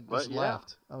just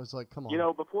laughed. I was like, come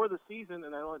on. Before the season,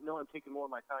 and I know I'm taking more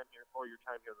of my time here, more of your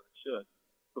time here than I should.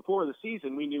 Before the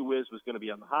season, we knew Wiz was going to be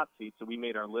on the hot seat, so we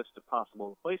made our list of possible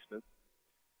replacements.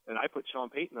 And I put Sean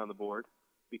Payton on the board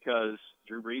because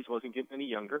Drew Brees wasn't getting any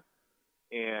younger,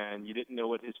 and you didn't know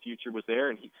what his future was there.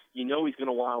 And he's going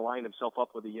to want to line himself up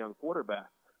with a young quarterback.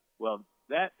 Well,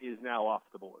 that is now off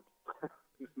the board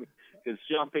because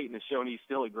Sean Payton has shown he's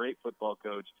still a great football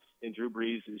coach, and Drew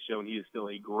Brees has shown he is still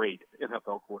a great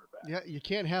NFL quarterback. Yeah, you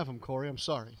can't have him, Corey. I'm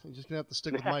sorry. You're just going to have to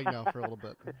stick with Mike now for a little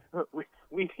bit.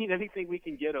 We need anything we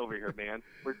can get over here, man.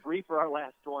 We're free for our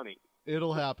last 20.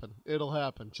 It'll happen.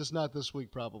 Just not this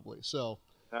week, probably. So.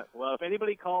 Well, if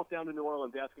anybody calls down to New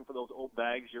Orleans asking for those old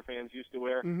bags your fans used to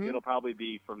wear, it'll probably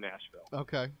be from Nashville.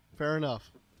 Okay, fair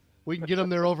enough. We can get them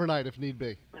there overnight if need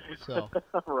be. So.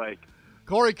 Right.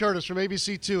 Corey Curtis from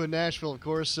ABC2 in Nashville, of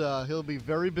course. He'll be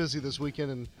very busy this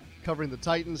weekend and covering the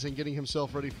Titans and getting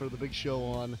himself ready for the big show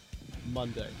on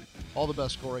Monday. All the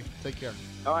best, Corey. Take care.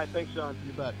 All right, thanks, Sean.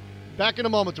 You bet. Back in a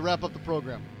moment to wrap up the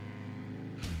program.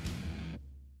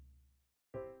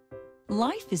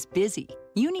 Life is busy.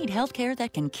 You need healthcare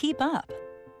that can keep up.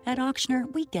 At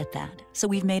Auctioner, we get that, so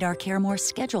we've made our care more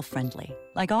schedule-friendly,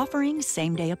 like offering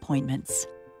same-day appointments.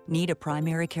 Need a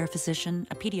primary care physician,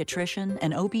 a pediatrician,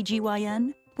 an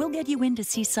OBGYN? We'll get you in to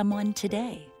see someone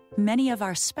today. Many of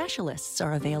our specialists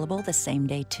are available the same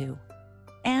day, too.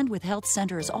 And with health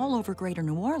centers all over Greater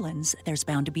New Orleans, there's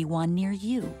bound to be one near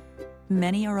you.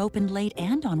 Many are open late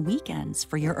and on weekends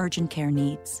for your urgent care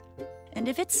needs. And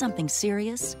if it's something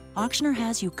serious, Auctioner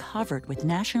has you covered with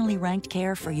nationally ranked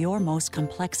care for your most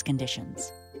complex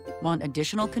conditions. Want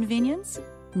additional convenience?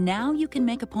 Now you can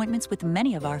make appointments with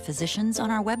many of our physicians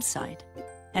on our website.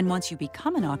 And once you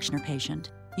become an Auctioner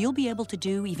patient, you'll be able to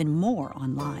do even more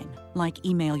online, like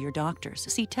email your doctors,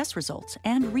 see test results,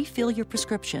 and refill your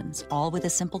prescriptions, all with a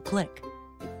simple click.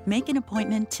 Make an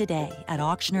appointment today at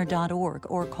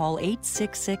auctioner.org or call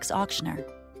 866-AUCTIONER.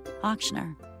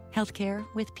 Auctioner. Healthcare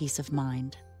with peace of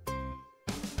mind.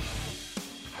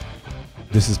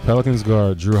 This is Pelicans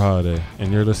guard Drew Holiday,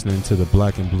 and you're listening to the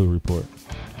Black and Blue Report.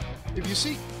 If you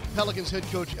see Pelicans head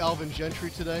coach Alvin Gentry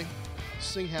today,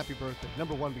 sing happy birthday.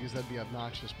 Number one, because that'd be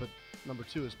obnoxious, but number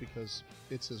two is because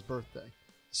it's his birthday.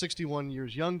 61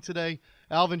 years young today.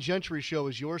 Alvin Gentry show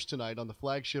is yours tonight on the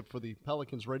flagship for the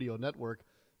Pelicans radio network.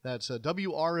 That's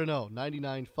WRNO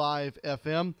 99.5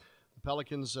 FM. The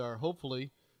Pelicans are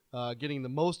hopefully getting the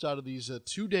most out of these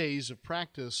 2 days of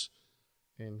practice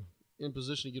and in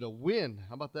position to get a win.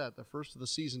 How about that? The first of the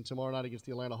season tomorrow night against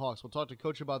the Atlanta Hawks. We'll talk to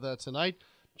Coach about that tonight.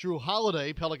 Drew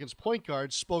Holiday, Pelicans point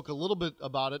guard, spoke a little bit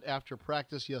about it after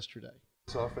practice yesterday.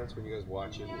 This offense, when you guys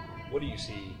watch it, what do you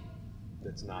see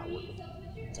that's not working?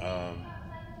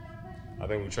 I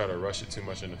think we try to rush it too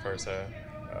much in the first half.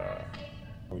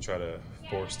 We try to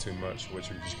force too much, which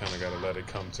we just kind of got to let it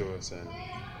come to us. And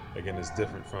again, it's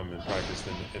different from in practice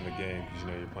than in the game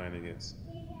because you're playing against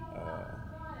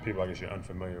people I guess you're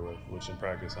unfamiliar with. Which in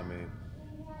practice,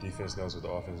 defense knows what the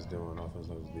offense is doing, offense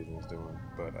knows what the defense is doing.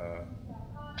 But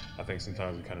I think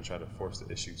sometimes we kind of try to force the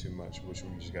issue too much, which we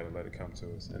just got to let it come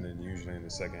to us. And then usually in the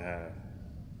second half,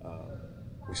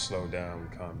 we slow down,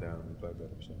 we calm down, and we play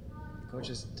better. So.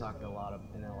 Coaches talked a lot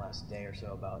in the last day or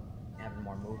so about having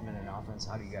more movement in offense.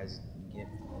 How do you guys get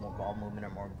more ball movement or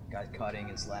more guys cutting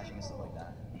and slashing and stuff like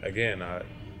that? Again,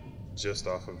 just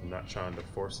off of not trying to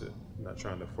force it, not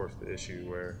trying to force the issue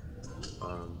where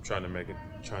trying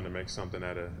to make something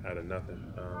out of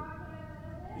nothing.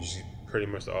 Usually, pretty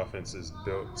much the offense is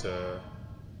built to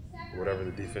whatever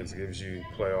the defense gives you,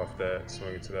 play off that,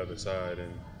 swing it to the other side,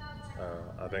 and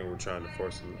I think we're trying to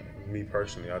force it. Me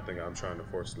personally, I think I'm trying to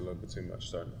force it a little bit too much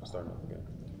starting off again.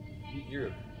 You're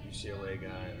a UCLA guy,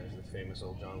 and there's the famous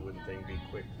old John Wooden thing: be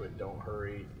quick, but don't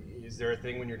hurry. Is there a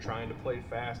thing when you're trying to play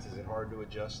fast? Is it hard to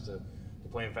adjust to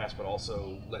playing fast, but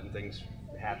also letting things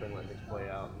happen, letting things play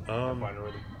out, and find a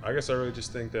rhythm? I guess I really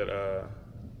just think that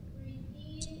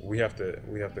we have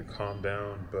to calm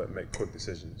down, but make quick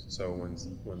decisions. So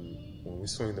when we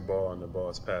swing the ball and the ball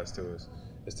is passed to us,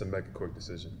 it's to make a quick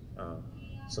decision.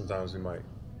 Sometimes we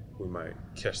might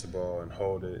catch the ball and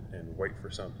hold it and wait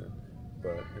for something,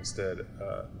 but instead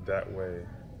that way,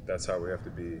 that's how we have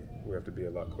to be. We have to be a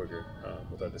lot quicker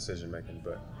with our decision making.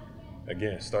 But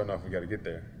again, starting off, we got to get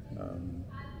there.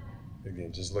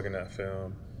 Again, just looking at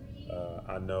film,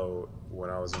 I know when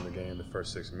I was in the game, the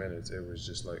first 6 minutes, it was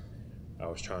just like I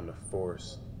was trying to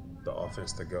force the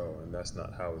offense to go, and that's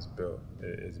not how it's built.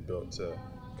 It's built to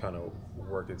kind of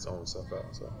work its own stuff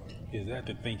out. So, is that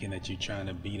the thinking that you're trying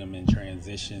to beat them in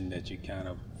transition, that you're kind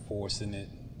of forcing it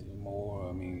more?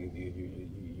 I mean,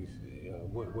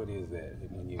 what is that?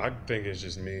 I think it's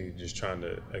just me just trying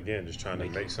to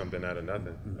make something out of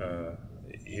nothing.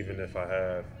 Even if I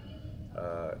have,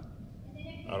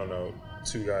 I don't know,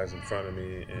 two guys in front of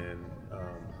me, and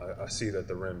I see that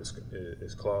the rim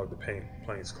is clogged, the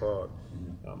paint's clogged,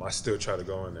 I still try to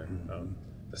go in there.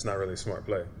 That's not really a smart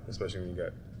play, especially when you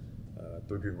got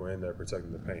three people in there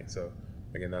protecting the paint. So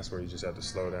again, that's where you just have to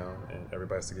slow down, and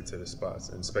everybody has to get to the spots.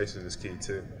 And spacing is key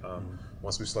too.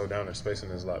 Once we slow down, our spacing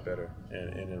is a lot better,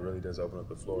 and it really does open up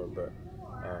the floor. But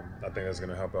I think that's going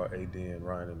to help out AD and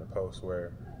Ryan in the post,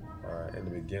 where in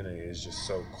the beginning it's just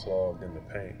so clogged in the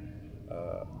paint.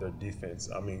 Their defense,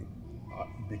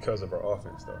 because of our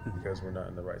offense though, because we're not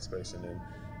in the right space, and then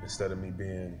instead of me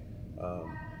being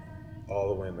all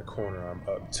the way in the corner, I'm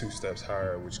up 2 steps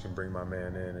higher, which can bring my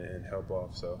man in and help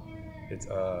off. So it's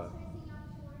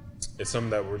something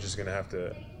that we're just going to have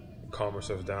to calm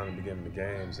ourselves down in the beginning of the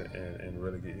games and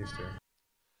really get used to.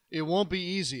 It won't be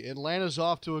easy. Atlanta's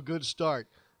off to a good start.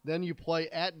 Then you play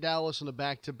at Dallas in a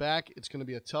back-to-back. It's going to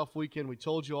be a tough weekend. We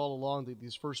told you all along that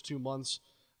these first 2 months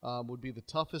would be the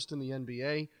toughest in the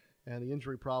NBA, and the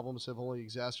injury problems have only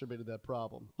exacerbated that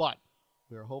problem. But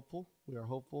we are hopeful.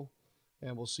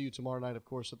 And we'll see you tomorrow night, of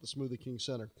course, at the Smoothie King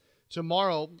Center.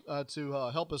 Tomorrow, to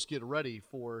help us get ready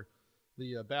for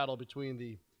the battle between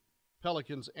the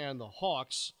Pelicans and the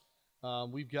Hawks,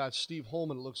 we've got Steve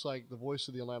Holman, it looks like the voice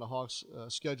of the Atlanta Hawks,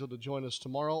 scheduled to join us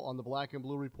tomorrow on the Black and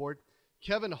Blue Report.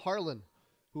 Kevin Harlan,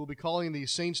 who will be calling the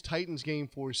Saints-Titans game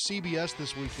for CBS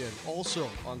this weekend, also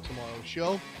on tomorrow's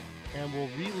show. And we'll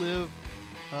relive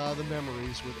the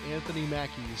memories with Anthony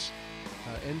Mackie's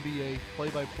NBA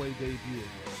play-by-play debut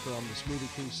from the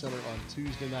Smoothie King Center on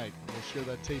Tuesday night. We'll share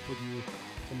that tape with you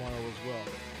tomorrow as well.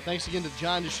 Thanks again to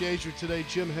John DeShazier today,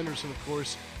 Jim Henderson, of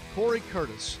course, Corey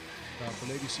Curtis from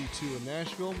ABC2 in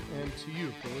Nashville, and to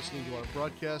you for listening to our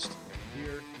broadcast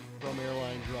here from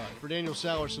Airline Drive. For Daniel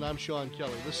Salerson, I'm Sean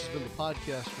Kelly. This has been the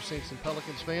podcast for Saints and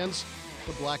Pelicans fans,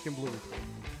 the Black and Blue Report.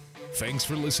 Thanks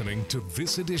for listening to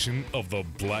this edition of the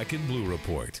Black and Blue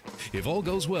Report. If all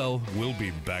goes well, we'll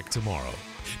be back tomorrow.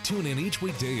 Tune in each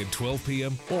weekday at 12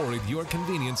 p.m. or at your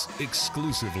convenience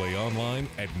exclusively online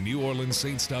at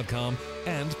NewOrleansSaints.com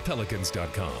and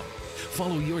Pelicans.com.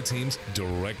 Follow your teams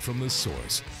direct from the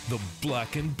source, the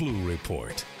Black and Blue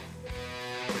Report.